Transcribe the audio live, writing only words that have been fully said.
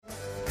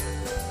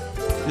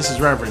This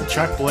is Reverend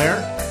Chuck Blair.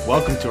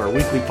 Welcome to our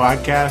weekly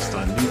podcast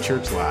on New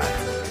Church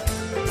Live.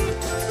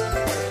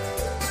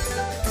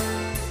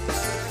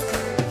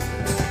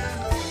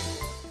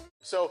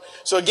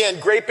 So again,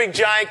 great big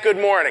giant good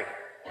morning.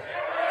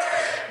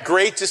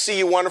 Great to see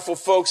you wonderful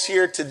folks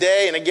here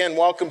today. And again,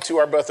 welcome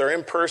to both our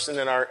in-person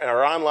and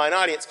our online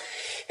audience.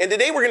 And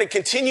today we're going to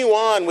continue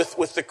on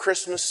with the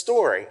Christmas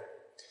story.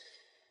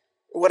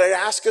 What I'd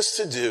ask us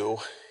to do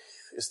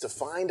is to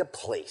find a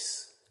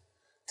place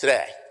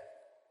today,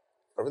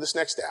 over this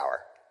next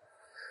hour,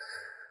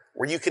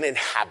 where you can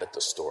inhabit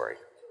the story.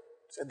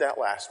 I said that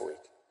last week.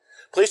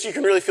 A place you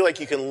can really feel like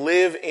you can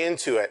live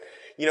into it.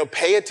 You know,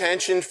 pay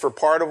attention for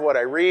part of what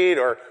I read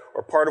or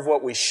part of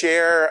what we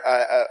share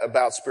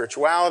about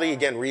spirituality.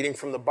 Again, reading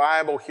from the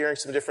Bible, hearing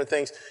some different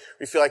things.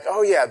 We feel like,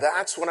 oh yeah,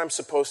 that's what I'm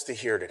supposed to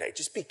hear today.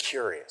 Just be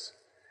curious.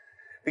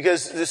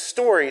 Because this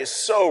story is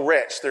so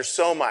rich. There's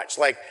so much.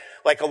 Like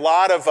a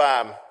lot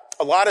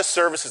of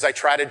services, I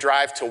try to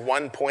drive to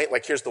one point.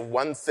 Like, here's the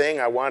one thing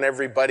I want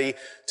everybody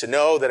to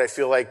know that I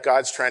feel like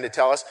God's trying to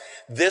tell us.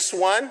 This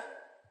one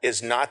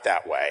is not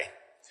that way.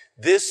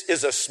 This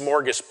is a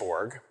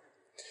smorgasbord.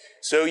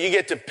 So you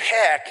get to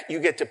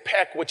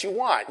pick what you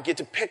want. You get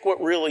to pick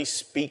what really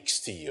speaks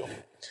to you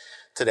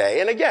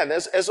today. And again,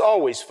 as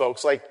always,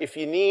 folks, like if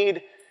you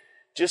need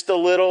just a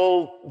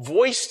little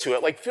voice to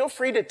it, like feel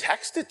free to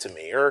text it to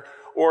me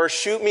or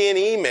shoot me an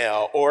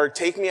email or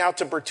take me out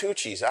to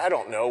Bertucci's. I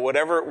don't know,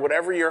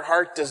 whatever your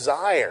heart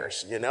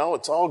desires, you know,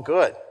 it's all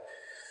good.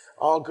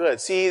 All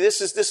good. See,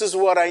 this is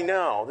what I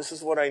know. This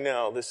is what I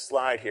know. This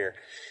slide here.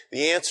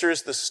 The answer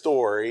is the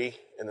story,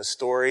 and the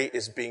story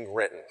is being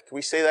written. Can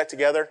we say that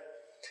together?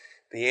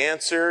 The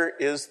answer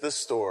is the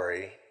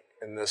story,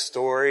 and the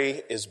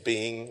story is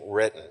being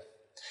written.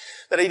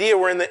 That idea,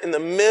 we're in the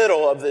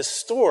middle of this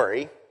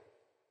story,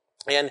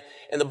 and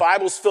the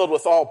Bible's filled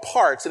with all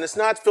parts, and it's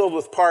not filled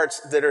with parts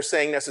that are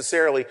saying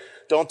necessarily,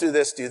 don't do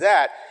this, do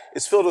that.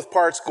 It's filled with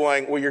parts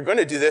going, well, you're going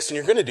to do this, and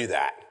you're going to do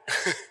that.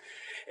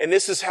 And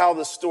this is how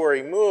the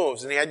story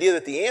moves. And the idea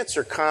that the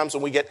answer comes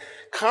when we get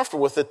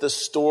comfortable with it, the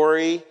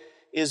story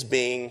is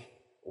being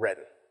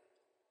written.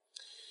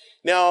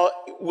 Now,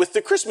 with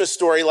the Christmas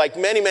story, like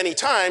many, many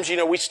times, you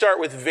know, we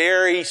start with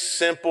very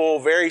simple,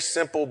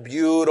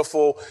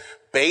 beautiful,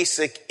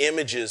 basic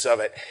images of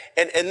it.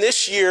 And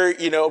this year,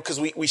 you know, because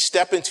we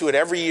step into it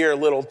every year a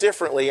little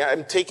differently,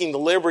 I'm taking the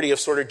liberty of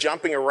sort of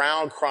jumping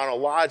around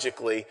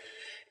chronologically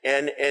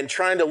and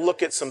trying to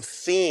look at some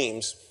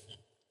themes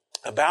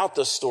about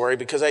the story,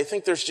 because I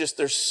think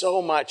there's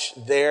so much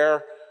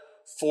there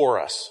for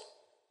us.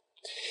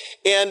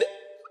 And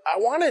I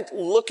want to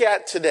look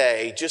at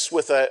today just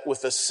with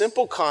a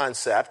simple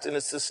concept, and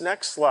it's this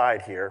next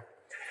slide here,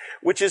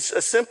 which is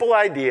a simple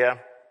idea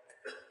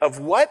of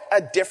what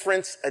a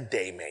difference a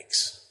day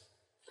makes.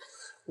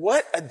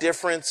 What a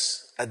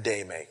difference a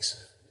day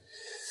makes.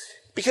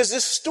 Because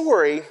this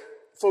story,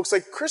 folks,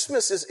 like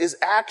Christmas is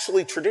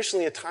actually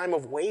traditionally a time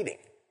of waiting.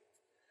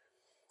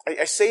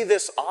 I say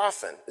this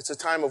often. It's a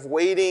time of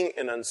waiting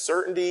and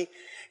uncertainty,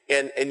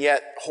 and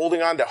yet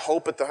holding on to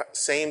hope at the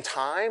same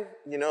time.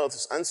 You know,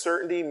 this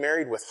uncertainty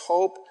married with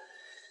hope.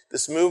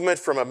 This movement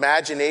from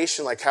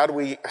imagination, like how do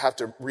we have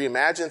to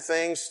reimagine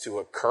things, to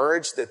a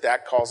courage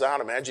that calls out,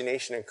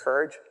 imagination and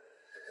courage.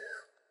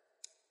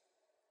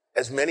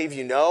 As many of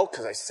you know,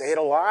 because I say it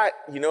a lot,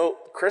 you know,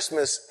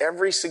 Christmas,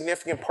 every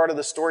significant part of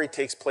the story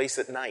takes place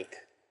at night.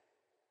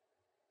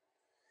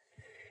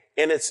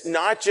 And it's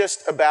not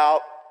just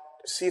about,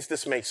 see if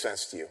this makes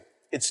sense to you.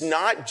 It's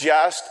not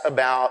just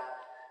about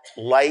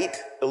light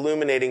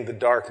illuminating the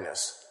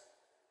darkness.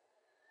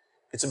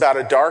 It's about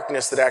a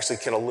darkness that actually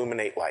can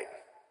illuminate light,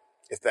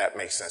 if that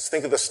makes sense.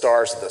 Think of the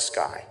stars of the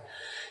sky.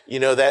 You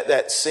know,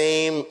 that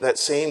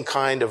same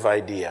kind of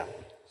idea.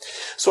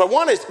 So I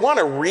want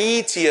to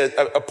read to you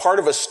a part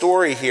of a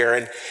story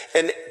here.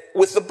 And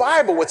with the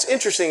Bible, what's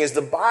interesting is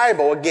the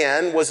Bible,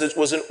 again, was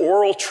an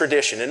oral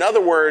tradition. In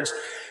other words,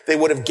 they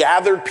would have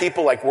gathered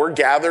people like we're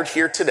gathered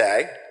here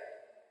today.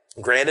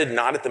 Granted,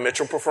 not at the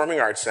Mitchell Performing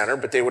Arts Center,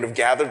 but they would have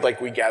gathered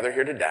like we gather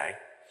here today.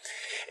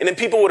 And then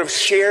people would have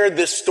shared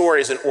this story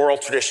as an oral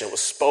tradition. It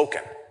was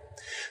spoken.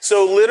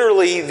 So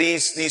literally,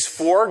 these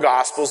four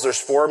Gospels,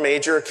 there's four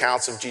major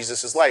accounts of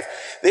Jesus'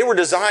 life. They were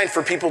designed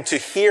for people to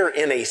hear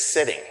in a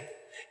sitting.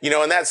 You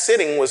know, and that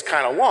sitting was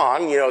kind of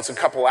long. You know, it's a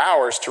couple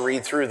hours to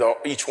read through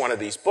each one of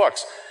these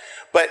books.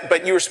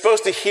 But you were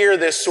supposed to hear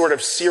this sort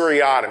of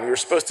seriatim. You were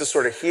supposed to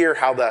sort of hear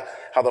how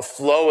the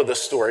flow of the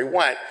story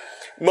went.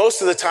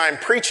 Most of the time,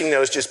 preaching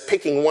those, just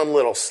picking one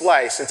little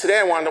slice. And today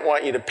I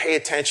want you to pay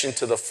attention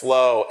to the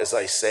flow as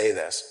I say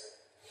this.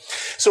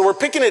 So we're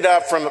picking it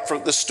up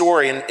from the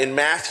story in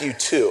Matthew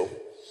 2.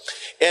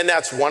 And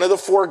that's one of the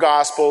four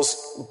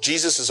Gospels.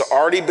 Jesus has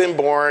already been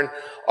born.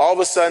 All of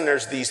a sudden,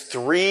 there's these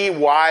three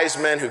wise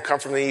men who come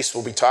from the east.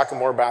 We'll be talking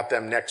more about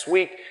them next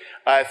week.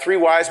 Three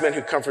wise men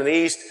who come from the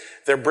east.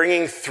 They're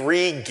bringing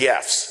three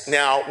gifts.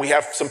 Now, we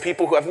have some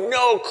people who have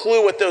no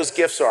clue what those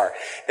gifts are.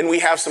 And we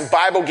have some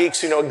Bible geeks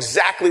who know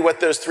exactly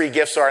what those three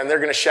gifts are, and they're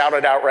going to shout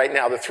it out right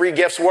now. The three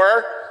gifts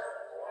were?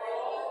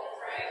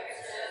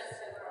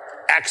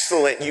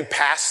 Excellent. You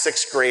passed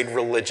 6th grade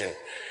religion.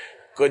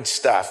 Good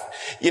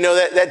stuff. You know,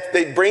 that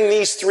they bring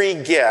these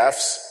 3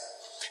 gifts,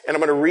 and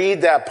I'm going to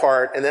read that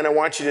part, and then I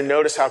want you to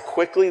notice how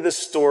quickly the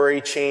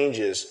story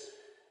changes.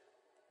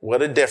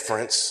 What a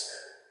difference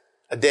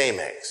a day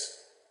makes.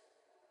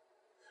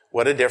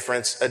 What a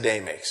difference a day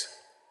makes.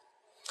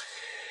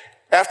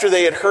 After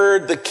they had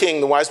heard the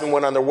king, the wise men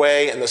went on their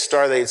way, and the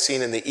star they had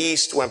seen in the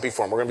east went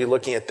before them. We're going to be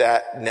looking at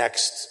that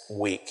next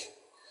week.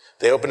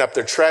 They opened up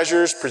their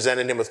treasures,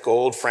 presented him with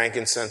gold,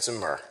 frankincense, and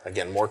myrrh.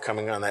 Again, more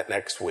coming on that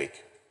next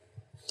week.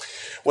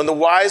 When the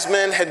wise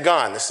men had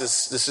gone, this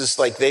is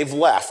like they've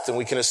left, and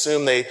we can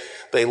assume they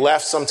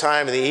left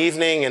sometime in the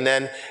evening, and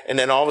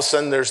then all of a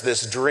sudden there's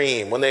this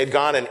dream. When they had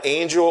gone, an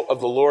angel of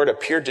the Lord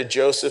appeared to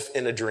Joseph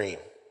in a dream.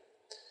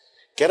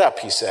 Get up,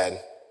 he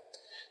said.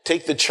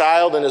 Take the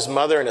child and his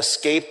mother and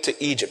escape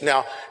to Egypt.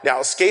 Now,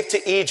 escape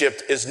to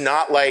Egypt is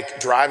not like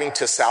driving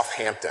to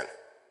Southampton.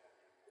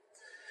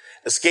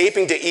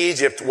 Escaping to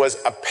Egypt was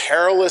a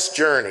perilous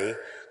journey,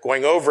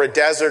 going over a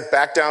desert,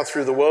 back down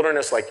through the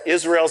wilderness, like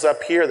Israel's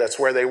up here, that's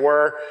where they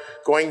were.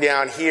 Going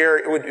down here,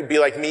 it would be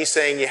like me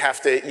saying you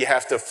have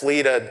to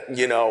flee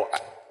to,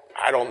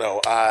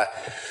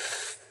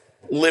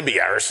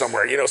 Libya or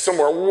somewhere,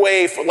 somewhere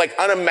way, like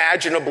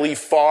unimaginably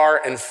far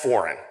and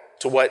foreign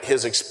to what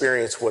his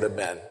experience would have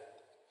been.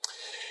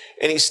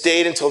 And he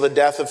stayed until the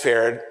death of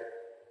Herod.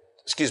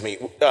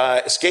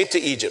 Escape to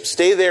Egypt.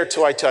 Stay there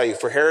till I tell you,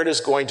 for Herod is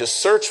going to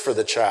search for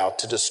the child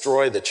to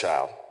destroy the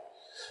child.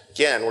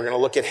 Again, we're going to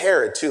look at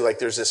Herod too. Like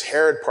there's this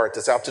Herod part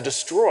that's out to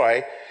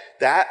destroy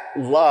that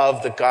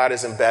love that God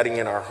is embedding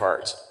in our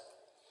hearts.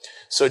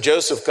 So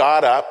Joseph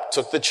got up,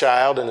 took the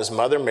child and his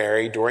mother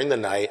Mary during the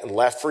night and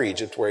left for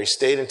Egypt, where he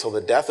stayed until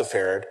the death of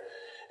Herod.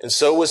 And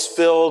so was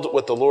filled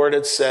what the Lord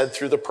had said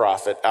through the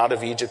prophet, out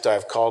of Egypt I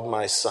have called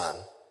my son.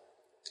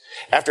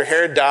 After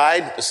Herod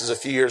died, this is a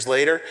few years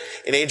later,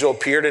 an angel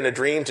appeared in a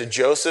dream to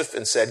Joseph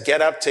and said,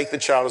 get up, take the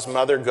child and his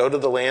mother, go to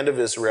the land of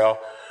Israel,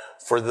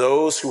 for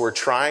those who were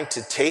trying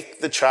to take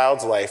the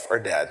child's life are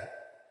dead.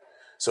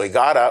 So he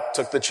got up,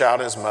 took the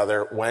child and his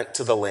mother, went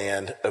to the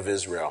land of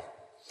Israel.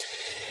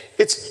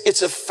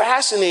 It's a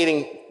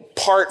fascinating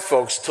part,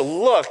 folks, to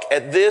look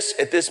at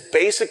this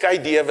basic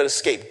idea of an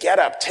escape. Get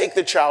up, take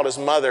the child, his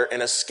mother,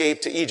 and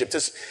escape to Egypt.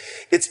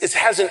 It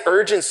has an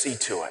urgency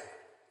to it.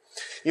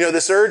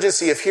 This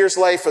urgency of here's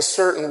life a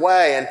certain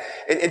way.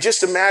 And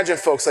just imagine,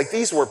 folks, like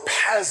these were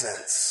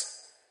peasants.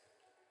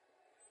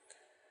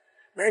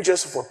 Mary and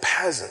Joseph were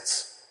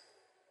peasants.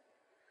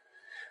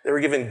 They were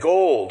given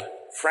gold,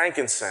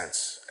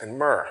 frankincense, and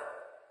myrrh.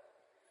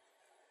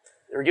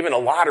 They were given a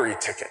lottery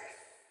ticket.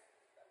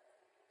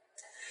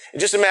 And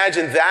just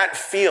imagine that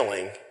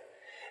feeling.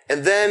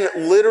 And then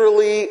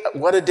literally,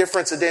 what a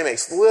difference a day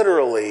makes.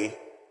 Literally,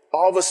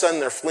 all of a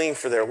sudden they're fleeing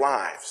for their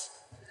lives.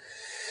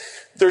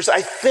 There's,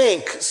 I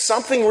think,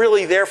 something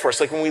really there for us.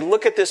 Like when we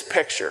look at this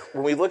picture,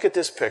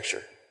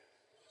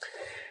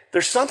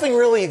 there's something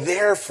really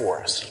there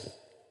for us.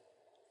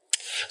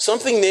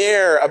 Something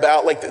there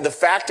about like the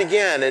fact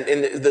again,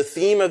 and the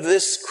theme of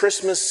this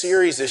Christmas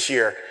series this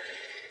year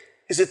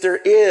is that there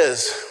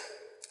is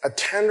a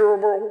tender,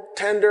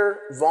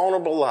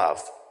 vulnerable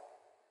love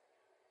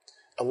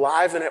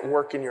alive and at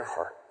work in your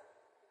heart.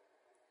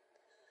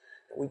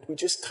 We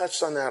just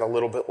touched on that a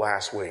little bit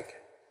last week.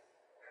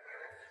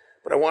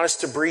 But I want us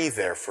to breathe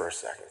there for a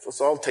second.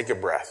 Let's all take a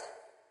breath.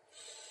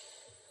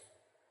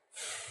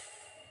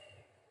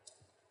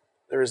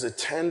 There is a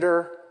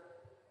tender,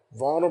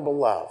 vulnerable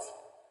love.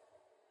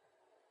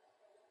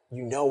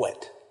 You know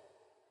it.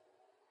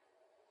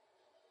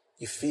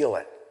 You feel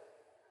it.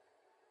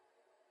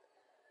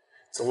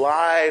 It's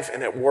alive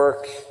and at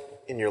work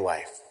in your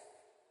life.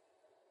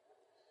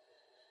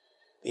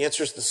 The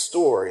answer is the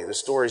story. The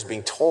story is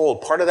being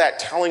told. Part of that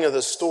telling of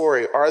the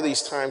story are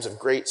these times of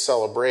great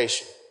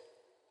celebration.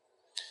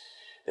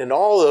 And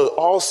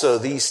also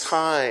these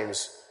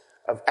times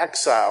of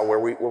exile where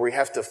we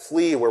have to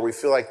flee, where we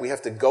feel like we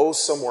have to go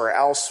somewhere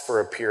else for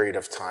a period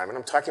of time. And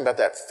I'm talking about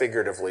that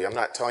figuratively. I'm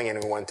not telling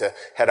anyone to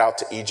head out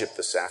to Egypt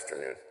this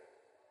afternoon.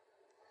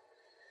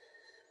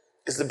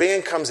 As the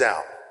band comes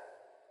out,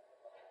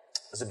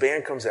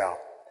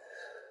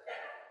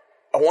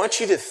 I want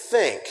you to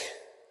think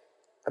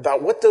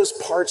about what those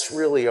parts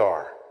really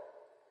are.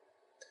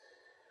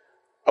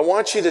 I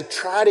want you to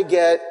try to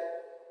get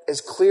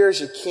as clear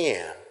as you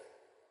can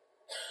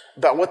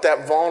about what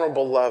that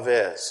vulnerable love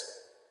is.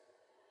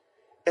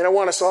 And I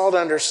want us all to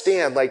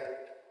understand,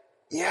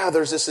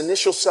 there's this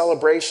initial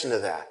celebration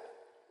of that.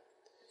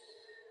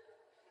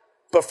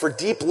 But for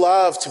deep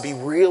love to be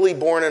really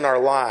born in our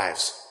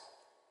lives,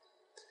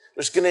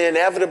 there's going to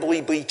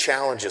inevitably be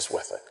challenges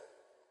with it.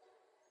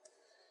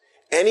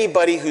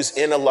 Anybody who's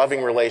in a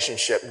loving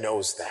relationship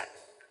knows that.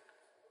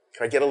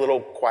 Can I get a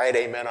little quiet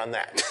amen on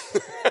that?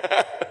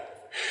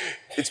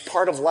 It's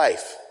part of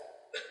life.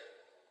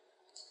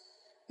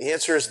 The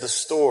answer is the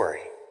story.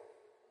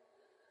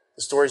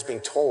 The story is being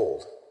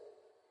told.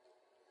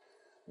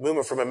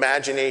 Movement from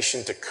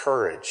imagination to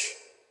courage.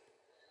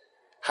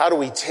 How do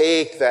we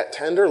take that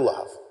tender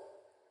love,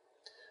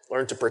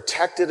 Learn to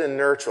protect it and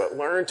nurture it.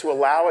 Learn to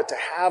allow it to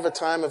have a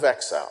time of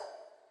exile.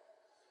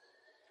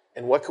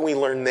 And what can we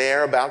learn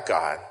there about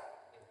God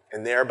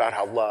and there about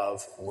how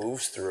love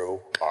moves through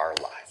our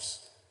lives?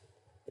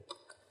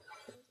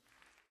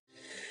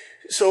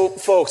 So,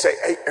 folks,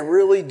 I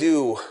really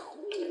do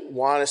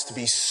want us to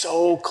be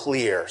so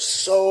clear,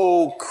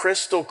 so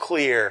crystal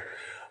clear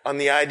on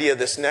the idea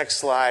this next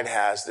slide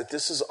has, that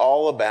this is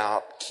all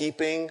about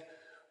keeping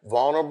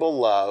vulnerable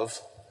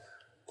love.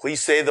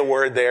 Please say the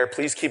word there.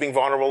 Please, keeping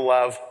vulnerable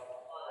love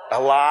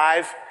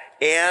alive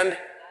and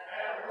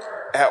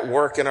at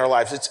work in our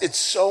lives. It's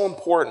so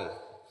important.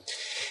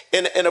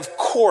 And of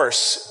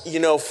course,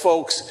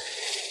 folks,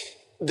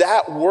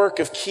 that work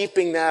of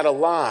keeping that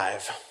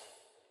alive,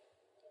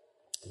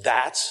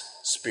 that's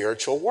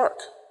spiritual work.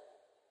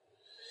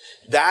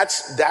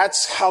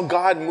 That's how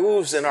God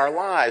moves in our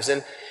lives.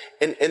 And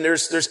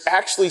there's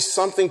actually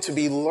something to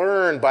be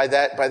learned by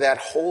that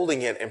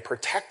holding it and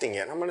protecting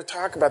it. I'm going to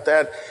talk about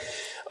that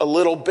a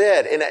little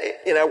bit. And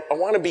I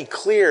want to be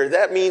clear,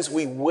 that means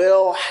we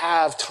will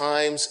have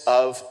times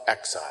of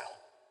exile.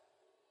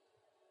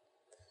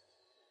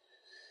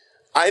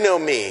 I know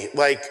me,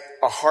 like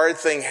a hard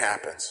thing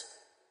happens.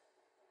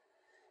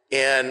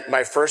 And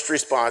my first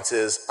response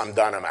is, I'm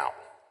done, I'm out.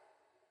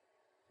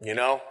 I'm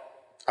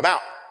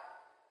out.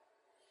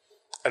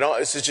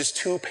 This is just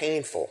too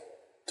painful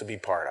to be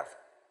part of.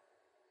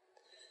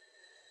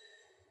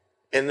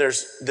 And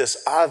there's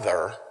this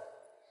other,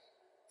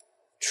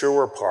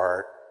 truer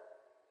part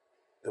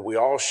that we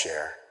all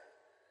share.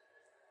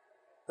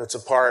 That's a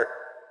part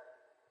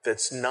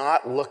that's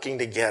not looking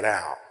to get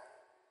out,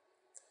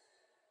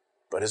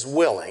 but is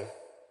willing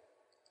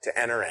to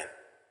enter in.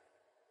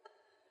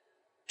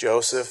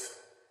 Joseph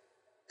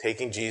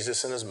taking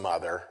Jesus and his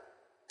mother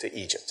to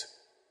Egypt.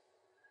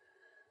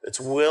 That's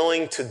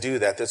willing to do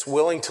that. That's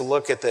willing to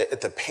look at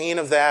the pain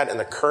of that and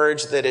the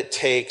courage that it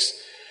takes,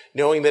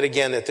 knowing that,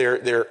 again, that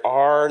there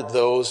are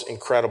those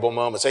incredible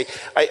moments.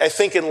 I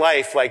think in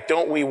life, like,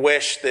 don't we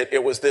wish that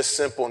it was this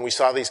simple and we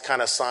saw these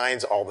kind of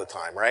signs all the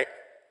time, right?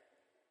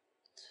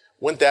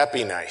 Wouldn't that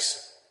be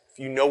nice? If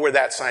you know where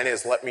that sign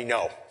is, let me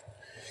know.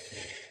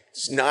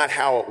 It's not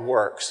how it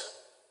works.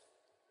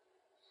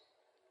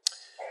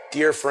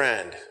 Dear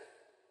friend,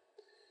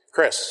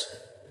 Chris,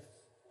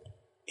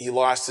 he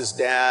lost his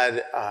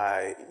dad,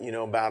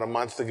 about a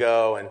month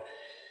ago, and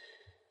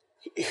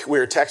we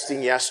were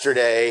texting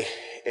yesterday,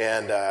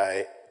 and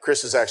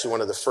Chris is actually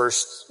one of the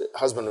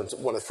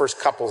first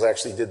couples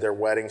actually did their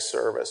wedding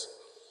service.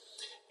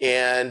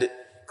 And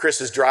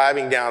Chris is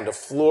driving down to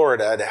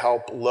Florida to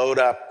help load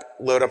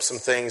up some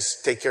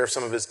things, take care of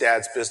some of his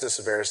dad's business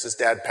affairs. His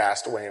dad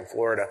passed away in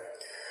Florida.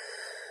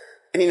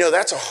 And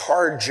that's a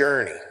hard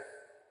journey.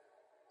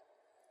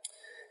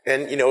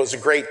 And, it was a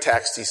great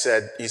text. He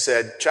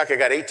said, Chuck, I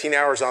got 18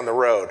 hours on the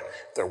road.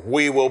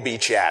 We will be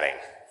chatting.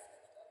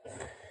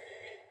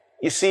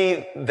 You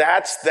see,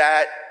 that's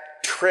that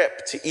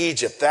trip to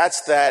Egypt.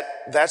 That's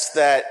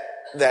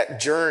that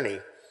journey.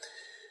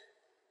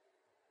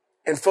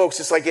 And folks,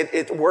 it's like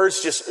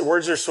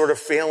words are sort of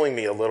failing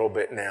me a little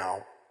bit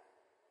now.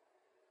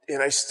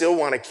 And I still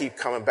want to keep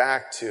coming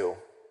back to.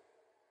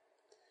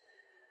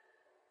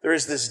 There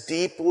is this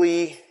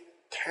deeply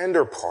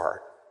tender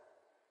part,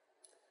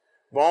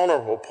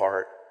 vulnerable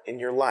part in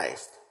your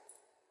life.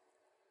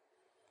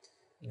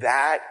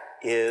 That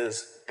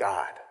is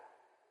God.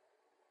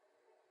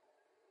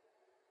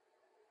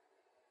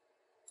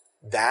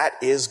 That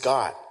is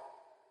God.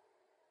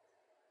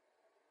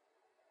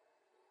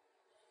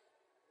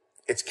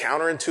 It's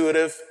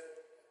counterintuitive.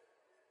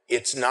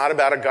 It's not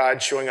about a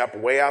God showing up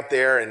way out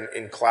there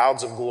in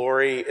clouds of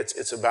glory.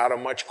 It's about a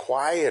much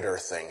quieter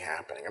thing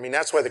happening. I mean,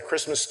 that's why the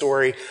Christmas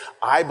story,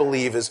 I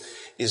believe,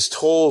 is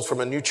told from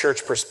a New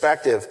Church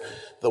perspective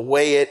the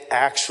way it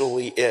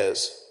actually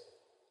is.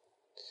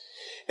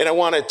 And I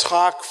want to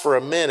talk for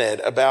a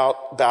minute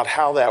about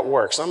how that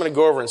works. I'm going to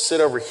go over and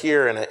sit over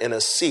here in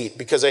a seat,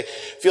 because I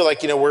feel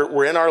like,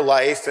 we're in our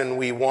life and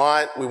we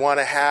want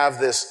to have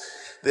this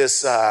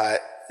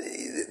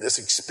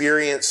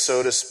experience,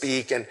 so to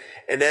speak, and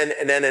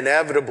then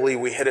inevitably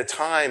we hit a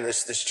time,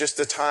 this just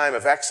a time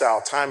of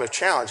exile, time of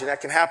challenge, and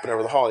that can happen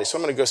over the holidays. So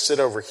I'm going to go sit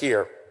over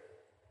here.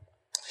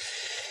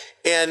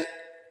 And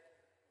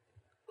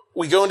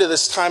we go into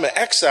this time of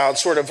exile, and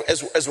sort of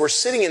as we're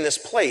sitting in this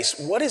place,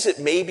 what is it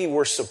maybe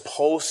we're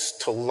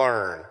supposed to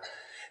learn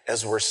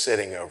as we're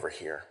sitting over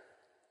here?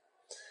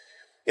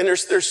 And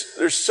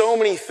there's so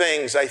many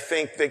things, I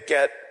think, that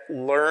get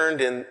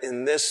learned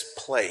in this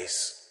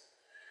place.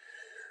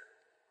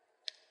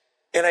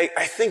 And I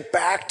think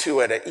back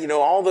to it,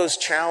 all those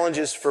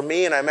challenges for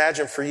me, and I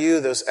imagine for you,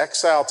 those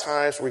exile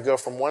times where we go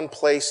from one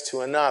place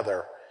to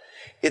another.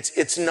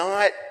 It's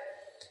not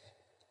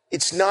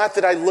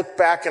that I look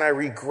back and I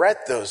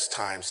regret those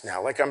times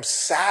now. Like, I'm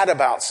sad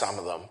about some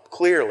of them,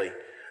 clearly.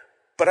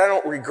 But I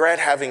don't regret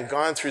having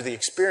gone through the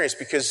experience,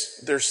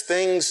 because there's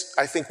things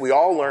I think we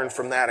all learn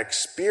from that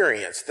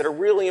experience that are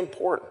really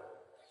important.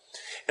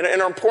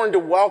 and are important to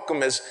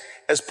welcome as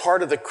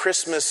part of the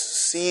Christmas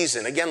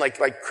season. Again,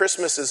 like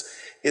Christmas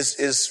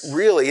is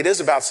really, it is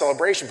about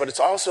celebration, but it's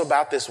also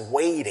about this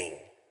waiting.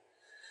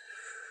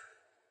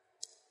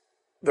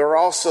 There are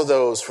also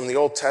those from the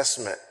Old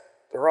Testament,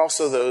 there are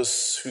also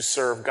those who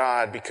serve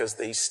God because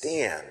they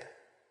stand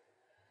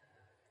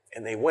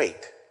and they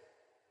wait.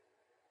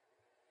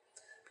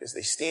 Because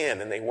they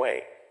stand and they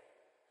wait.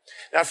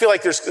 Now I feel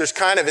like there's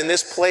kind of in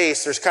this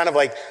place, there's kind of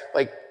like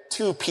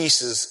two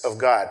pieces of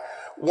God.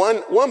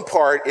 One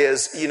part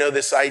is,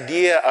 this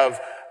idea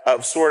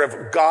of sort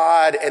of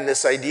God and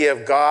this idea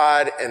of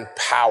God and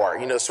power,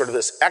 sort of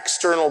this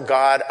external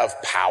God of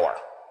power.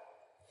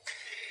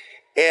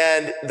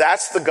 And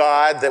that's the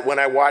God that when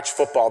I watch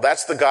football,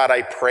 that's the God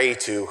I pray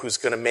to who's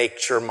going to make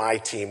sure my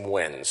team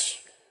wins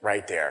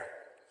right there.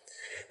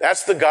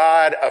 That's the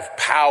God of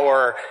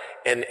power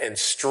and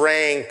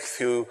strength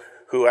who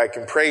I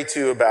can pray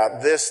to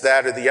about this,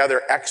 that, or the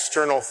other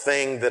external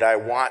thing that I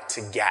want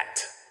to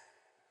get.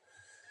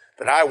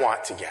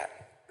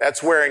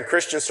 That's where in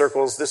Christian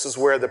circles, this is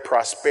where the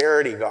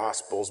prosperity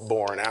gospel is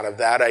born, out of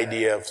that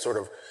idea of sort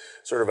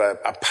of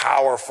a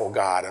powerful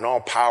God, an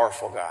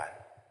all-powerful God.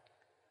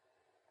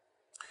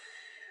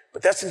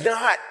 But that's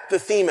not the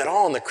theme at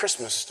all in the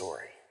Christmas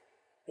story.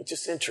 It's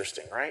just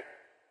interesting, right?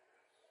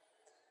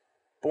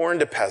 Born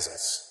to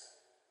peasants.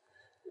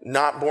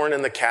 Not born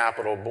in the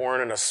capital, born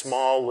in a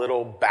small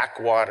little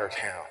backwater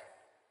town.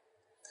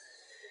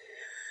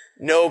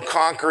 No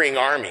conquering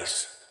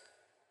armies.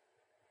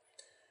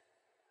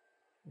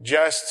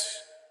 Just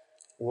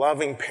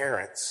loving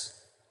parents.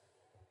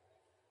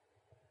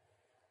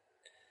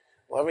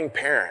 Loving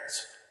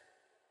parents.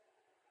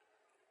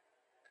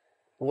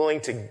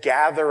 Willing to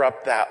gather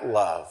up that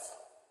love.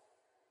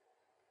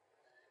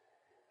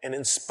 And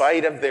in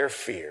spite of their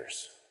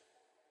fears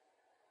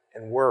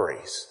and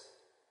worries,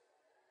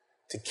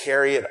 to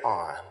carry it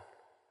on.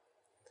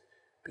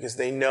 Because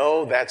they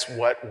know that's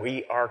what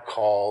we are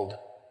called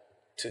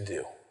to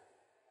do.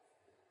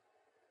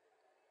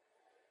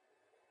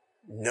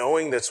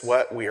 Knowing that's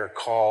what we are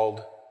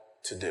called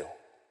to do.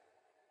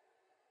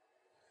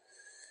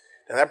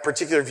 Now that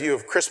particular view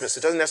of Christmas,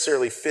 it doesn't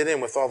necessarily fit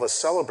in with all the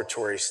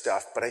celebratory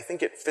stuff, but I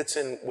think it fits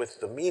in with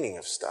the meaning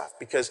of stuff.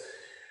 Because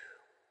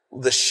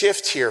the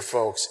shift here,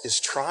 folks, is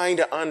trying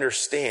to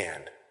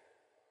understand,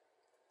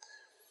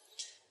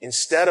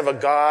 instead of a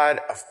God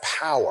of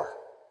power,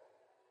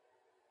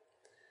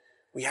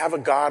 we have a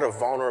God of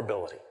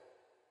vulnerability.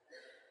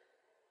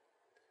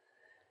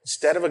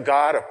 Instead of a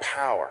God of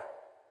power,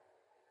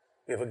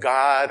 we have a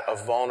God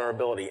of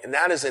vulnerability. And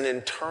that is an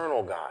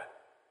internal God.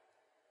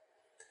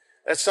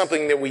 That's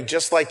something that we,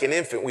 just like an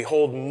infant, we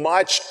hold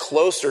much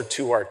closer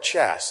to our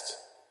chest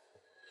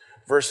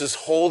versus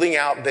holding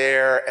out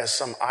there as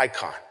some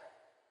icon.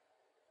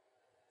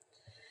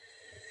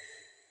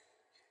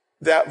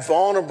 That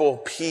vulnerable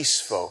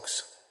piece,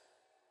 folks,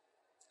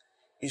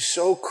 is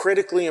so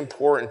critically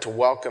important to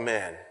welcome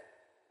in,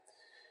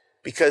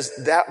 because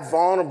that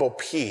vulnerable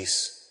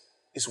piece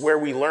is where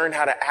we learn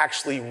how to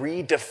actually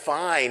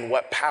redefine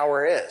what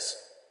power is.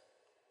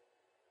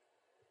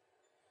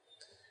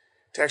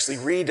 To actually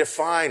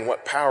redefine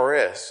what power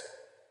is.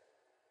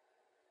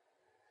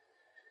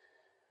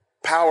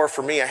 Power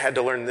for me, I had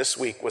to learn this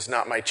week, was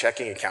not my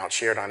checking account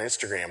shared on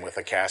Instagram with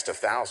a cast of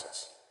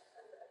thousands.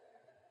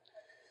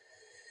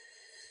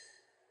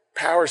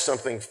 Power is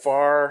something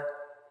far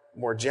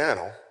more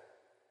gentle,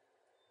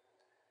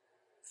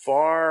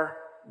 far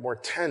more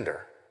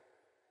tender.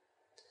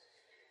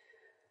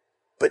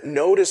 But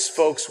notice,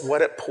 folks,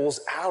 what it pulls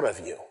out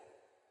of you.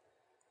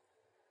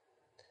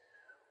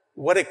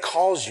 What it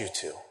calls you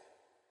to.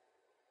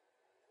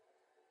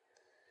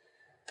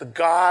 The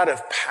God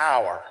of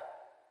power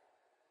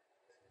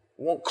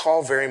won't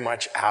call very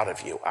much out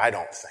of you, I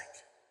don't think.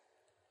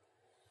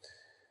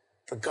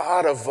 The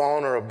God of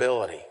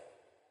vulnerability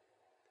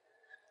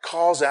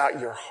calls out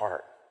your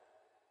heart,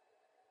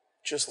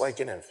 just like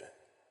an infant.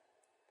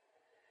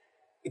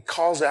 It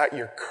calls out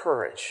your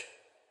courage,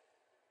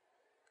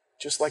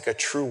 just like a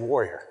true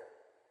warrior.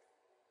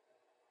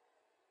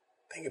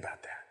 Think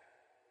about that.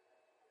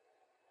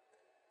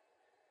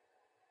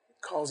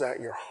 It calls out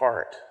your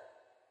heart,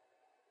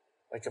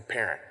 like a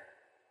parent.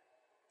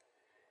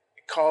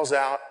 It calls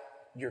out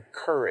your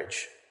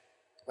courage,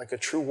 like a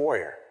true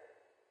warrior.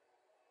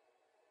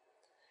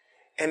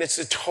 And it's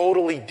a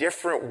totally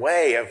different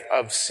way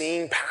of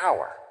seeing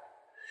power.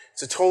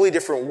 It's a totally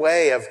different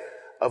way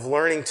of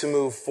learning to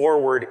move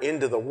forward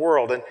into the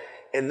world.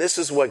 And this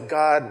is what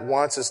God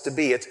wants us to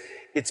be.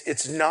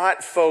 It's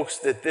not, folks,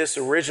 that this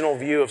original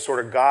view of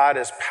sort of God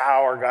as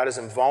power, God as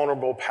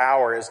invulnerable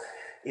power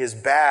is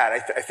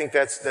bad. I think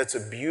that's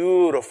a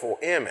beautiful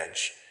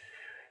image.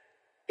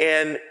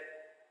 And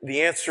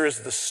the answer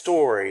is the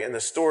story, and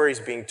the story is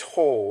being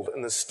told.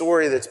 And the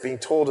story that's being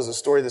told is a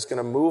story that's going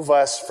to move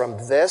us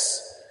from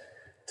this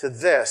to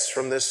this,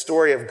 from this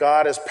story of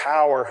God as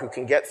power who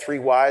can get 3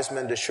 wise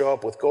men to show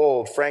up with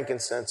gold,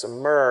 frankincense,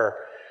 and myrrh.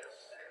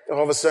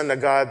 All of a sudden, a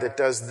God that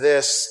does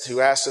this,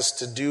 who asks us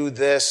to do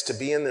this, to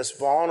be in this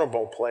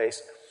vulnerable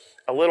place.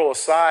 A little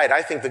aside,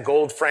 I think the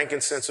gold,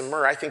 frankincense, and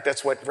myrrh, I think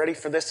that's what, ready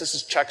for this? This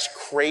is Chuck's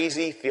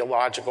crazy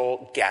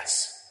theological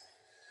guess.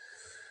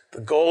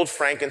 The gold,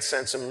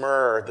 frankincense, and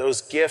myrrh,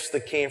 those gifts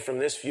that came from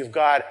this view of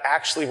God,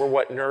 actually were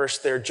what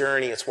nourished their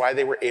journey. It's why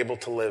they were able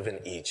to live in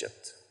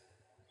Egypt.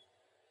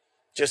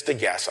 Just a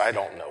guess. I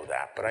don't know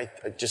that, but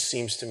it just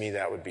seems to me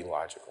that would be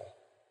logical.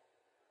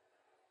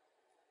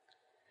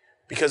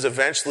 Because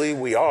eventually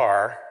we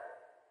are,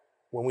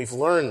 when we've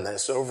learned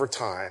this over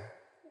time,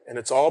 and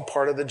it's all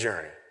part of the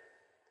journey,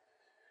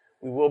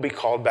 we will be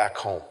called back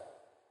home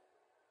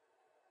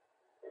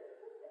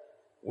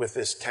with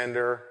this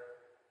tender,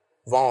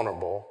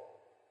 vulnerable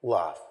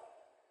love,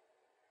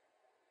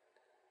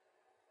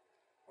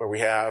 where we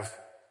have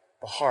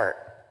the heart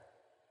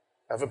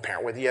of a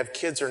parent, whether you have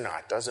kids or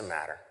not, doesn't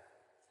matter.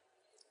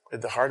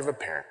 With the heart of a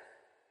parent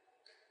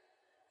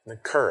and the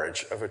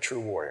courage of a true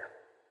warrior.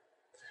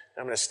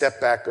 I'm going to step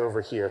back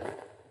over here.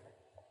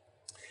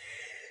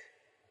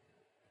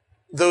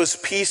 Those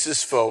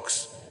pieces,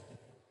 folks,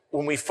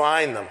 when we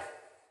find them,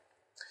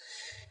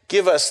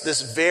 give us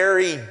this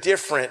very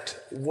different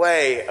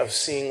way of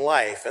seeing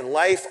life. And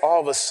life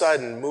all of a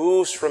sudden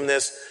moves from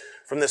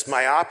this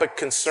myopic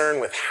concern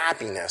with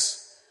happiness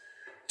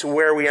to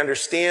where we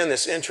understand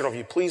this internal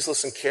view. Please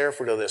listen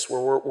carefully to this,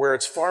 where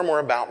it's far more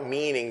about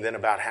meaning than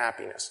about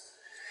happiness.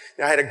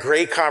 Now, I had a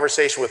great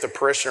conversation with a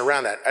parishioner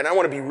around that, and I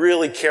want to be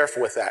really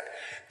careful with that.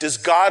 Does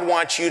God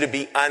want you to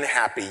be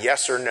unhappy?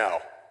 Yes or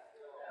no?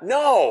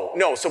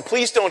 No. So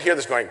please don't hear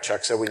this going,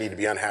 Chuck said we need to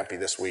be unhappy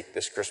this week,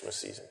 this Christmas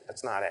season.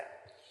 That's not it.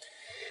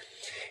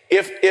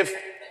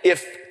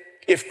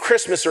 If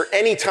Christmas or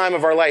any time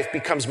of our life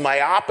becomes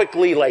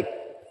myopically like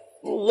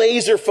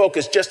laser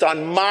focused just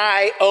on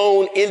my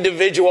own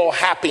individual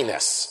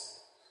happiness,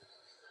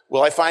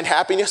 will I find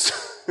happiness?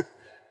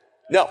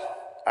 No,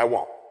 I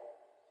won't.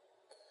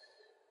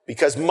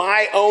 Because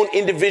my own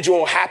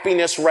individual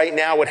happiness right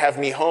now would have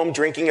me home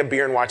drinking a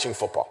beer and watching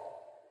football.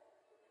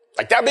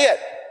 Like, that'd be it.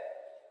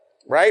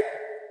 Right?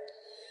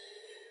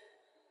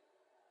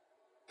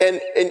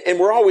 And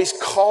we're always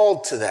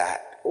called to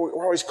that.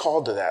 We're always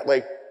called to that.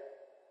 Like,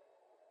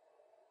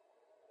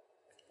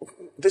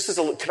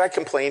 can I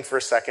complain for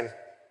a second?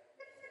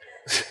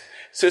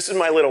 So this is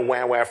my little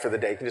wah-wah for the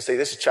day. You can just say,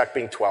 this is Chuck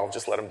being 12.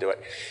 Just let him do it.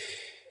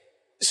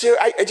 So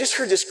I just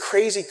heard this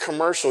crazy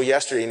commercial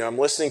yesterday. I'm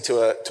listening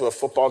to a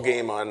football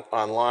game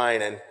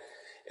online, and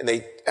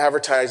they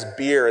advertise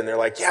beer, and they're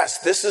like, yes,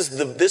 this is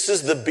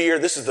the beer.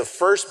 This is the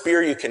first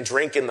beer you can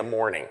drink in the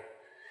morning.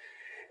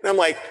 And I'm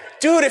like,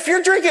 dude, if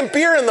you're drinking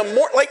beer in the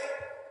morning, like,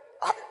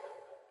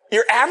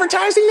 you're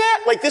advertising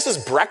that? Like, this is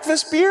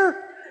breakfast beer?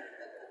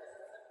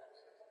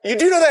 You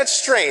do know that's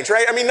strange,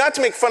 right? I mean, not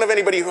to make fun of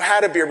anybody who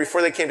had a beer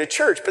before they came to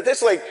church, but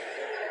that's like,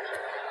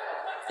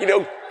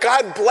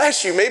 God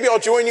bless you. Maybe I'll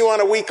join you on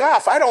a week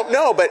off. I don't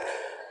know, but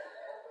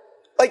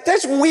like,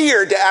 that's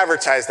weird to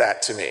advertise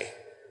that to me.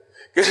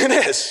 Because it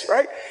is,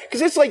 right?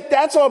 Because it's like,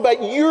 that's all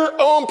about your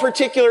own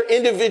particular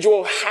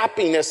individual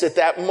happiness at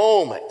that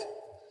moment.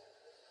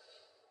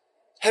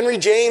 Henry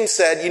James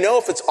said,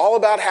 if it's all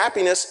about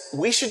happiness,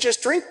 we should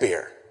just drink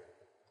beer.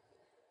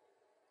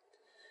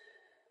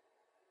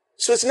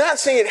 So it's not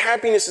saying that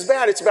happiness is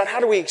bad. It's about how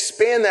do we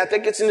expand that.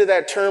 That gets into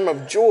that term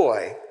of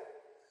joy.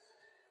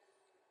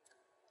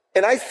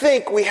 And I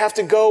think we have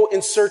to go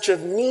in search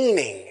of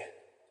meaning.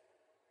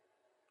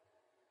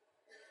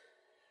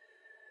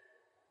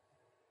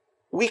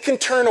 We can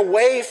turn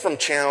away from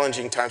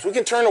challenging times. We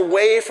can turn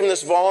away from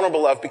this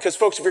vulnerable love because,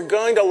 folks, if you're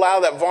going to allow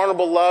that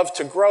vulnerable love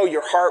to grow,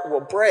 your heart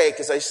will break.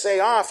 As I say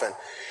often,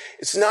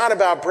 it's not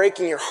about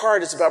breaking your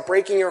heart. It's about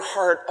breaking your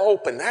heart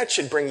open. That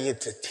should bring you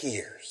to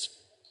tears.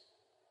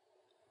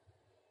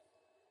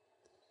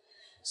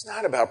 It's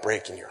not about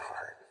breaking your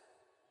heart.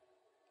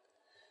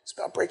 It's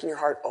about breaking your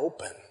heart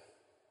open.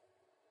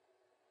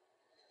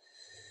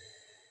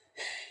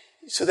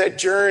 So that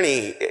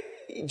journey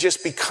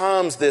just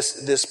becomes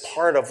this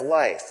part of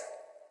life.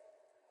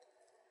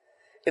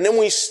 And then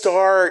we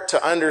start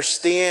to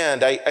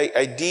understand,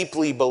 I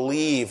deeply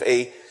believe,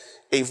 a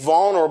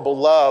vulnerable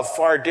love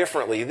far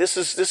differently. This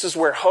is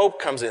where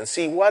hope comes in.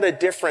 See what a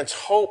difference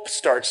hope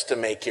starts to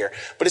make here.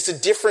 But it's a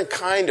different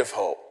kind of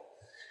hope.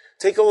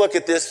 Take a look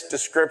at this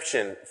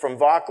description from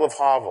Václav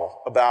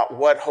Havel about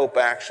what hope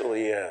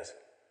actually is.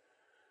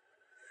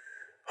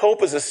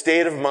 Hope is a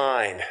state of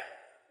mind,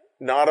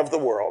 not of the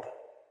world.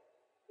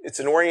 It's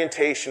an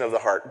orientation of the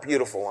heart.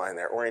 Beautiful line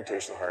there,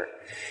 orientation of the heart.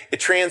 It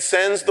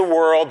transcends the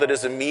world that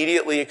is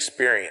immediately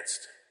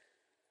experienced.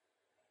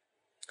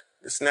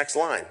 This next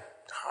line.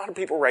 How do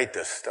people write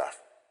this stuff?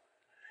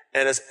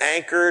 And is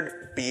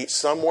anchored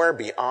somewhere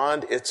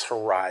beyond its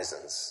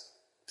horizons.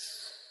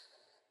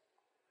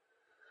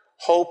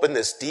 Hope in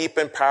this deep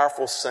and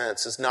powerful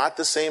sense is not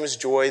the same as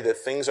joy that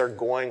things are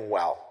going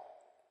well,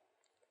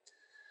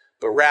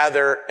 but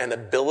rather an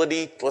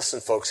ability, listen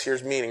folks,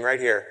 here's meaning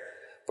right here,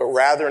 but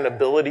rather an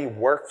ability to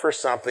work for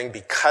something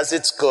because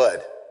it's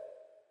good. I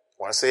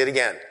want to say it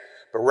again.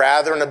 But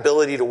rather an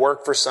ability to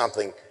work for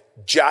something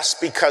just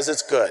because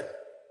it's good.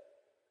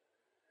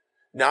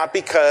 not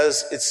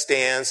because it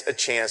stands a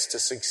chance to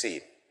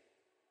succeed.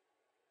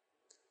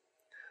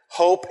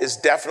 Hope is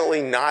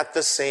definitely not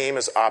the same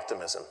as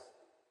optimism.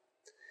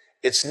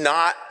 It's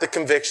not the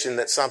conviction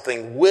that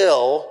something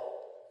will,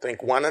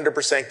 think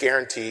 100%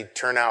 guaranteed,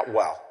 turn out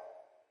well.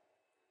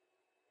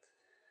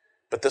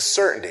 But the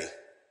certainty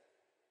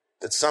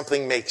that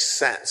something makes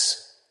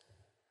sense,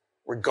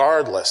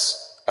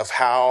 regardless of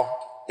how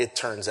it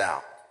turns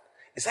out.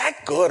 Is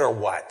that good or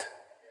what?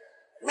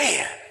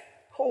 Man,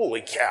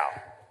 holy cow.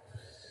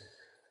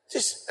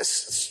 Just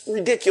it's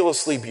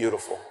ridiculously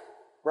beautiful,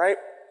 right?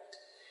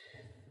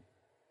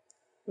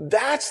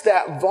 That's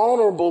that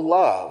vulnerable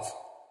love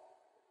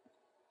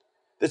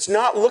that's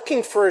not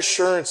looking for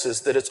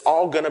assurances that it's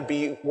all going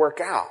to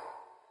work out.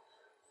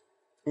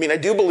 I mean, I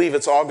do believe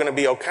it's all going to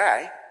be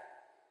okay,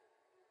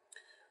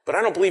 but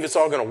I don't believe it's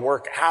all going to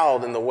work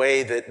out in the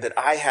way that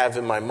I have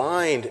in my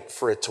mind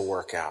for it to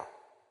work out.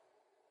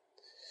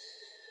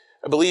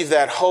 I believe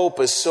that hope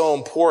is so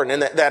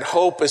important, and that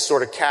hope is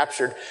sort of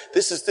captured.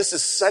 This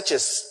is such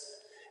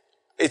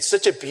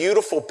a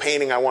beautiful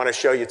painting I want to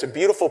show you. It's a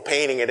beautiful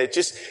painting, and it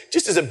just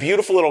is a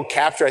beautiful little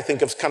capture, I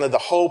think, of kind of the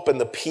hope and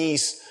the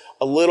peace,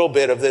 a little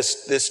bit of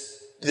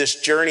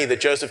this journey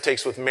that Joseph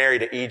takes with Mary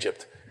to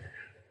Egypt.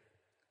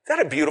 Is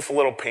that a beautiful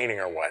little painting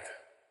or what?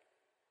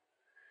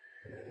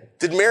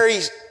 Did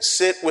Mary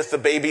sit with the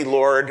baby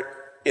Lord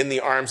in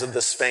the arms of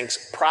the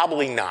Sphinx?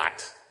 Probably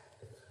not.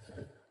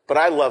 But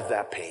I love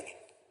that painting.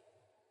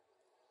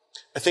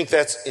 I think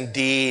that's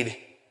indeed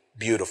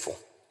beautiful.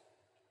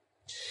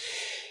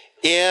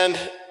 And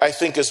I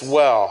think as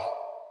well,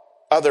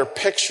 other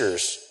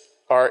pictures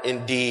are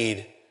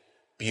indeed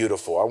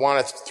beautiful. I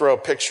want to throw a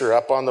picture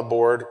up on the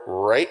board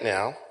right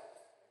now.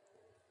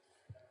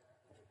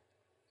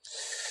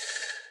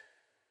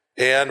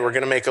 And we're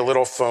going to make a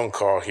little phone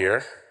call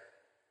here.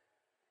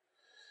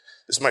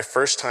 This is my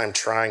first time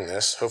trying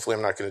this. Hopefully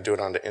I'm not going to do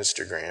it onto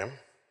Instagram.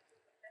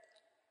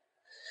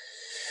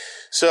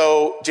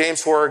 So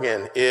James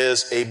Horgan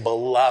is a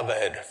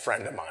beloved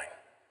friend of mine.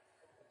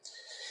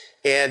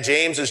 And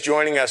James is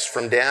joining us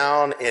from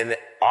down in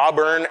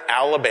Auburn,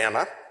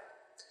 Alabama.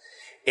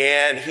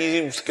 And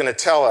he's going to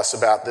tell us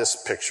about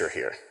this picture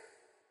here.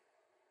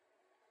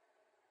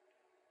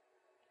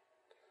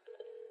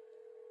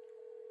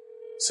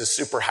 This is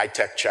super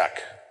high-tech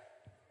Chuck.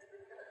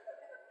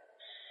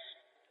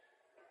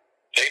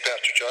 Hey,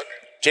 Pastor Chuck.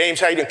 James,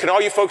 how you doing? Can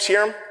all you folks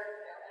hear him?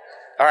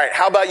 All right,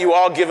 how about you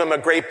all give him a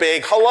great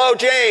big, hello,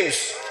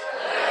 James.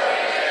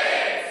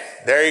 Hello, James.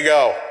 There you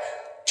go.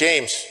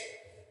 James,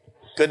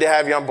 good to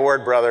have you on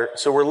board, brother.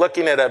 So we're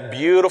looking at a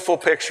beautiful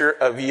picture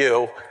of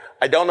you.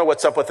 I don't know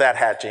what's up with that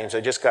hat, James, I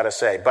just got to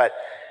say. But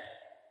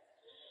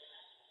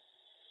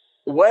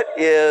what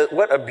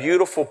a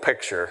beautiful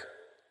picture.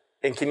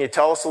 And can you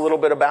tell us a little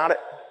bit about it?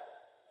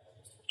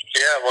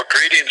 Yeah, well,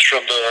 greetings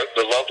from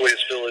the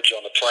loveliest village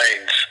on the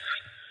plains.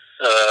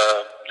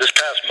 This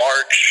past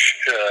March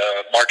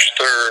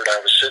 3rd, I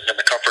was sitting in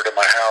the comfort of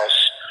my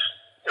house,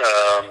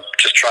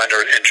 just trying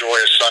to enjoy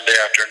a Sunday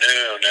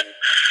afternoon, and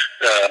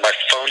my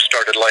phone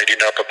started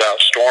lighting up about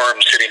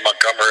storms hitting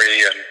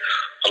Montgomery and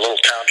a little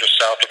town just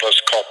south of us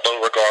called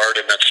Beauregard,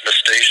 and then Smith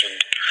Station.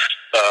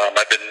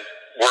 I've been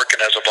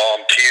working as a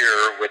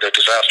volunteer with a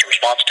disaster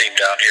response team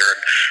down here,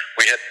 and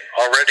we had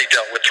already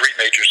dealt with 3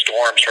 major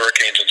storms,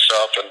 hurricanes and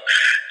stuff, and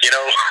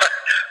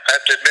I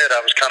have to admit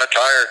I was kind of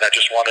tired and I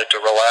just wanted to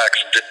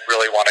relax and didn't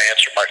really want to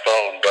answer my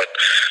phone, but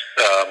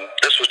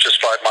this was just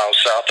 5 miles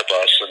south of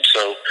us, and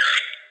so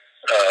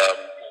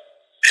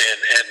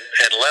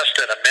in less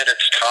than a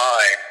minute's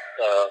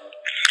time,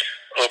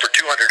 over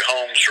 200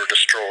 homes were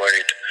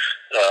destroyed,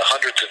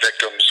 hundreds of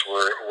victims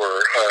were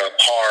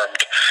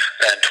harmed,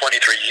 and 23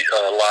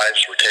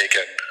 lives were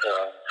taken,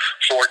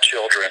 4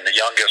 children, the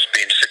youngest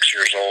being 6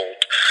 years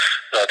old.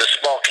 This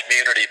small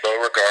community,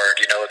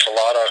 Beauregard, it's a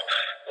lot of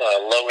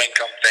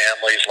low-income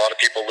families, a lot of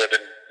people live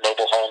in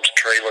mobile homes,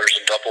 trailers,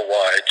 and double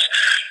wides,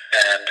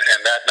 and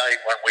that night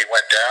when we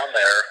went down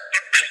there,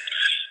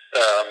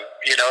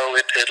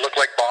 it looked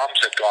like bombs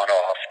had gone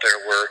off. There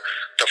were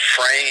the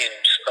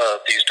frames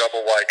of these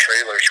double-wide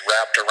trailers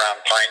wrapped around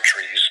pine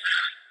trees.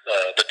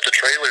 The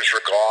trailers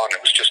were gone.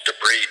 It was just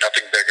debris,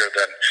 nothing bigger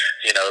than,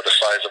 the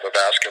size of a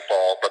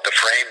basketball. But the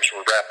frames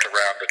were wrapped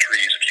around the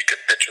trees, if you could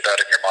picture that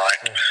in your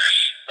mind.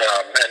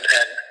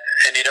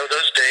 And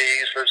those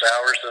days, those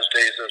hours, those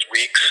days, those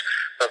weeks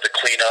of the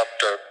cleanup,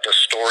 the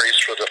stories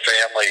for the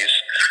families,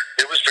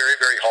 it was very,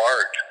 very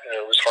hard.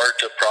 It was hard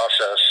to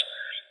process.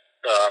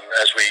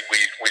 As we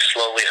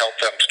slowly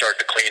helped them start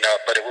to clean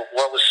up. But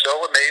what was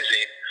so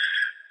amazing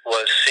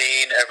was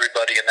seeing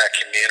everybody in that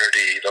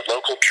community, the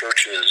local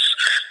churches,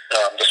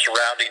 the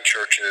surrounding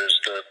churches,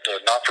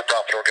 the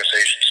not-for-profit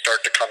organizations start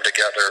to come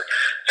together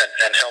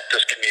and help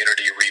this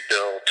community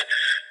rebuild,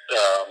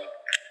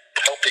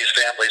 help these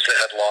families that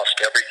had lost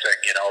everything,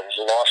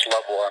 lost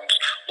loved ones,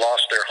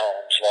 lost their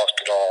homes, lost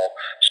it all,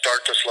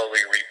 start to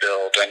slowly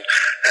rebuild. And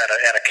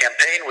a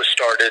campaign was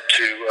started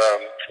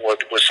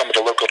with some of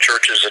the local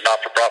churches and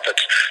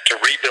not-for-profits to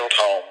rebuild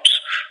homes.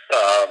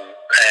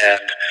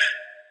 And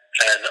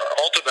And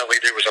ultimately,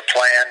 there was a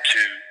plan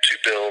to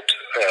build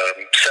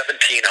 17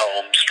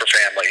 homes for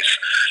families.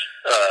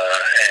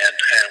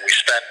 And we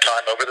spent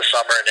time over the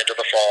summer and into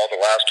the fall.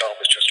 The last home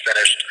was just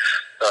finished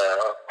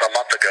a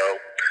month ago.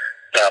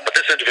 But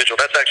this individual,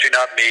 that's actually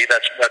not me.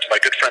 That's my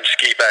good friend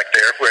Ski back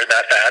there wearing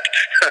that hat.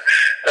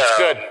 That's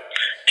good.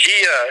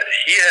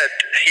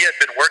 He had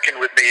been working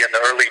with me in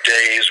the early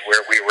days where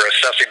we were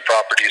assessing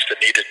properties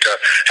that needed to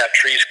have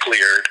trees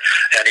cleared,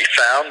 and he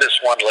found this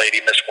one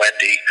lady, Miss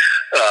Wendy,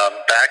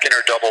 back in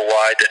her double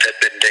wide that had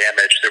been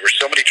damaged. There were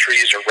so many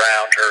trees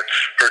around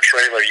her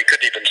trailer, you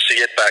couldn't even see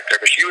it back there,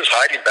 but she was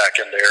hiding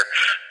back in there.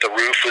 The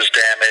roof was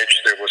damaged.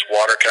 There was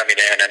water coming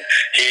in, and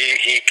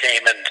he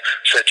came and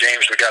said,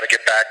 James, we got to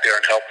get back there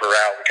and help her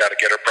out. We got to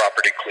get her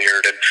property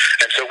cleared.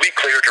 And so we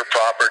cleared her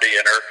property,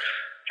 and her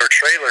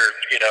trailer,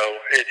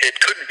 it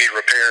couldn't be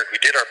repaired.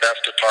 We did our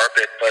best to tarp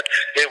it, but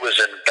it was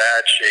in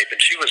bad shape. And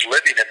she was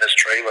living in this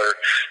trailer.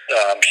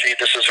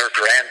 This is her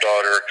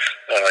granddaughter,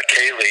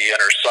 Kaylee,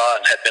 and her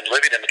son had been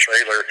living in the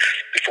trailer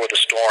before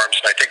the storms.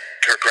 And I think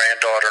her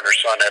granddaughter and her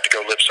son had to go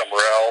live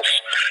somewhere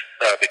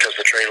else because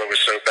the trailer was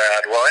so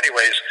bad. Well,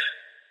 anyways,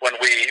 when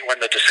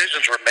the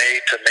decisions were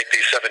made to make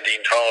these 17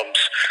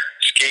 homes,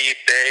 Ski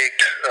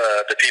begged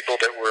the people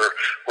that were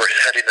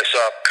heading this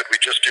up, could we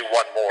just do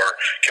one more?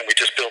 Can we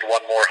just build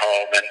one more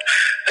home?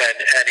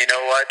 And you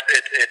know what?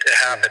 It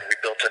happened. We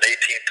built an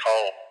 18th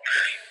home.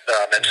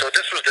 And so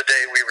this was the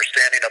day we were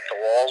standing up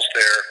the walls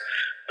there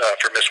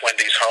for Miss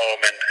Wendy's home,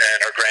 and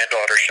her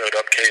granddaughter showed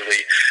up,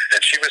 Kaylee,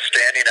 and she was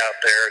standing out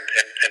there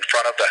in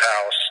front of the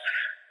house.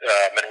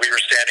 And we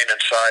were standing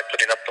inside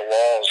putting up the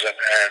walls,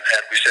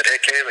 and we said, hey,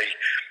 Kaylee,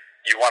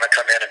 you want to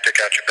come in and pick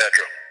out your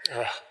bedroom?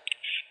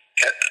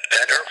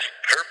 And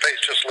her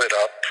face just lit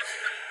up.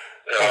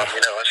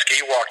 And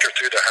Ski walked her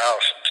through the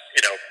house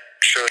and,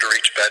 showed her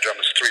each bedroom.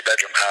 It's a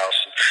 3-bedroom house.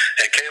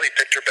 And Kaylee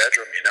picked her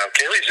bedroom.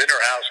 Kaylee's in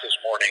her house this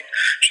morning.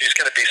 She's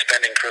going to be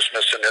spending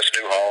Christmas in this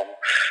new home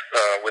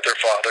with her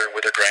father and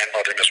with her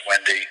grandmother, Miss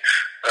Wendy.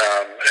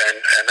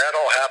 And that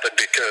all happened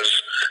because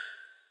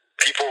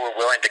people were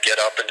willing to get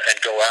up and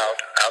go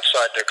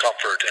outside their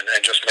comfort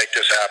and just make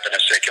this happen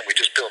and say, can we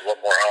just build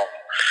one more home?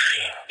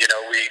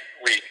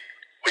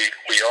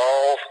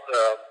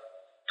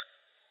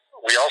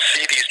 We all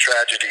see these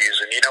tragedies,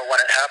 and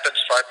when it happens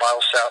 5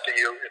 miles south of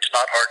you, it's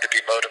not hard to be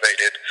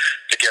motivated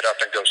to get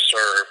up and go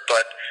serve.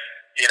 But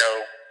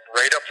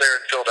right up there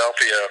in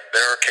Philadelphia,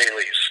 there are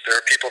Kayleys. There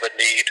are people that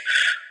need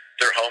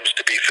their homes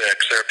to be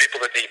fixed. There are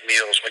people that need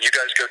meals. When you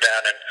guys go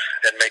down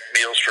and make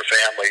meals for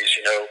families,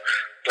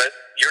 but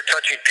you're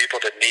touching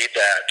people that need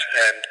that.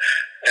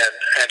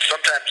 And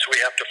sometimes we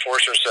have to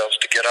force ourselves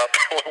to get up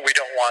when we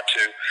don't want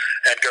to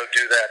and go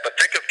do that. But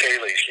think of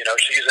Kaylee.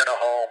 She's in a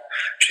home.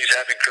 She's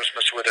having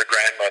Christmas with her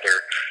grandmother.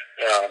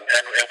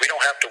 And we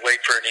don't have to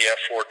wait for an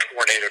EF4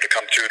 tornado to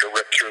come through to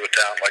rip through a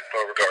town like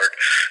Beauregard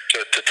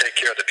to take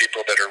care of the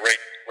people that are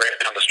right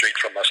down the street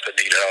from us that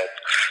need help.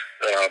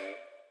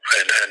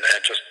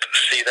 And just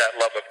see that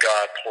love of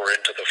God pour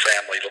into the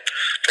family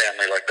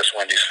like Miss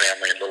Wendy's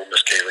family and little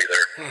Miss Kaylee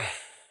there.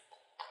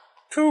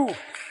 Whew.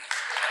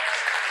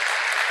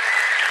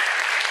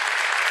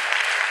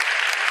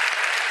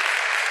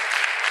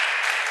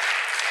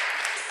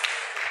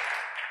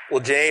 Well,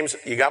 James,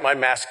 you got my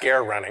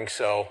mascara running,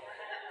 so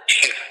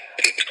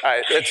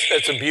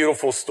it's a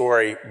beautiful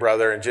story,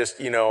 brother, and just,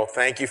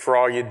 thank you for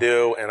all you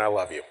do, and I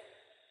love you.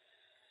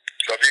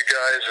 Love you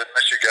guys and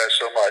miss you guys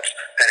so much.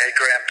 And hey,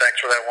 Graham, thanks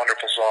for that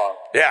wonderful song.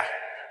 Yeah.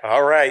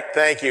 All right.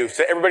 Thank you.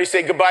 So everybody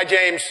say goodbye,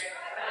 James.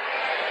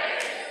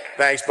 Bye.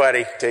 Thanks,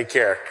 buddy. Take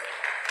care.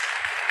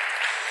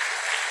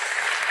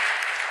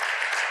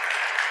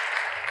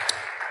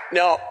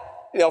 Now,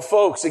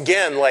 folks,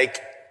 again,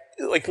 like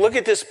look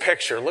at this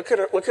picture. Look at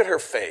her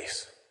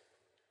face.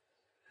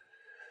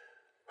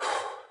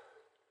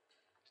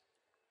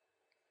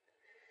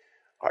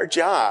 Our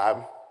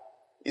job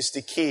is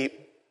to keep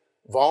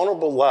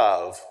vulnerable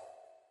love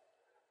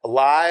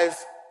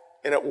alive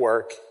and at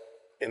work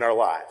in our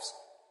lives.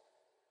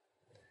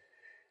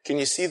 Can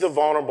you see the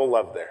vulnerable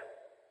love there?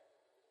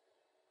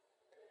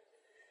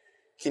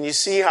 Can you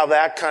see how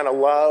that kind of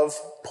love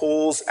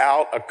pulls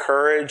out a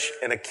courage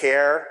and a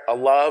care, a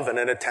love and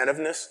an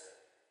attentiveness?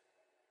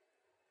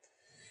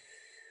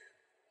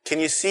 Can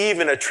you see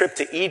even a trip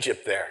to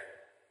Egypt there?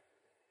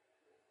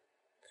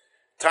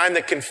 Time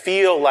that can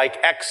feel like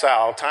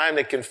exile, time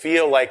that can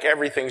feel like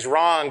everything's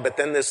wrong, but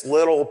then this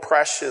little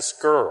precious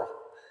girl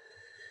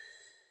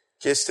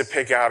gets to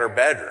pick out her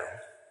bedroom.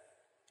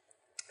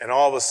 And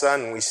all of a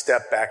sudden we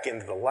step back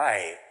into the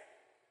light.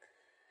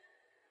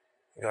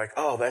 You're like,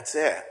 oh, that's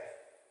it.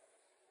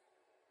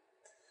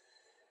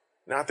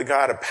 Not the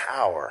God of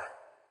power,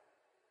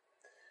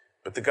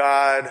 but the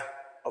God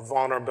of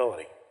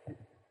vulnerability.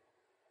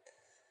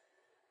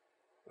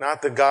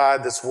 Not the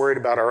God that's worried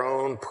about our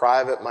own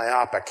private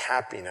myopic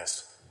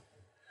happiness,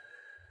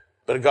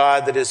 but a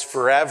God that is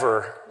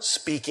forever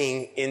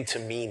speaking into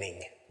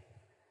meaning.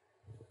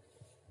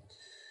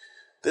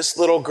 This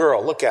little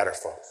girl, look at her,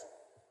 folks.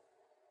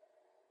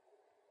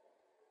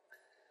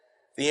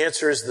 The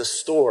answer is the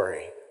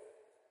story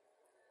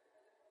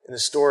And the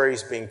story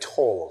is being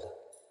told.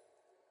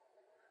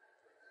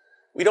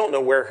 We don't know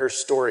where her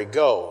story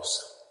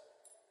goes.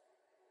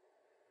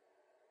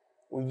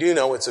 We do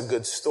know it's a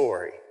good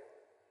story.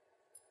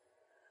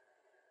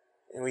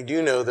 And we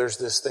do know there's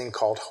this thing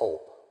called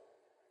hope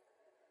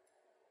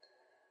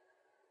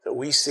that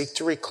we seek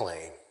to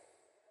reclaim,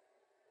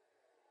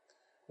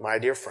 my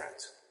dear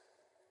friends,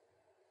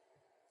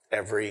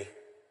 every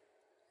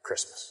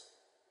Christmas.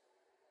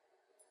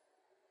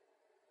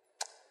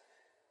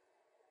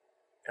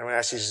 And I'm going to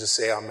ask you to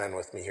say amen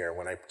with me here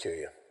when I cue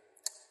you.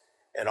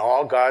 And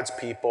all God's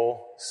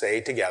people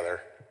say together,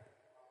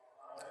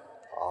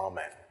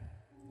 amen.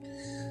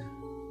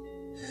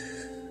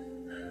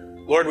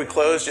 Lord, we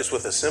close just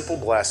with a simple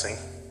blessing.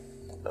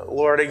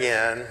 Lord,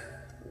 again,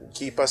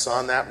 keep us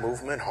on that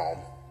movement home.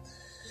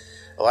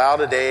 Allow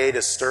today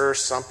to stir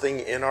something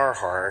in our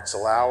hearts.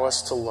 Allow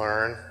us to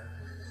learn,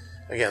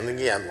 again,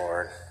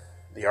 Lord,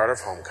 the art of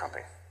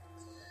homecoming.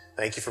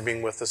 Thank you for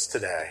being with us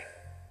today.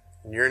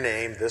 In your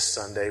name, this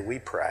Sunday, we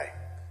pray.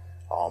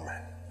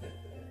 Amen.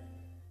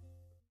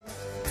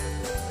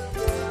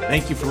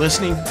 Thank you for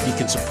listening. You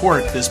can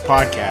support this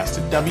podcast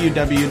at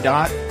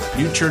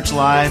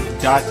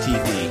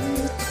www.newchurchlive.tv.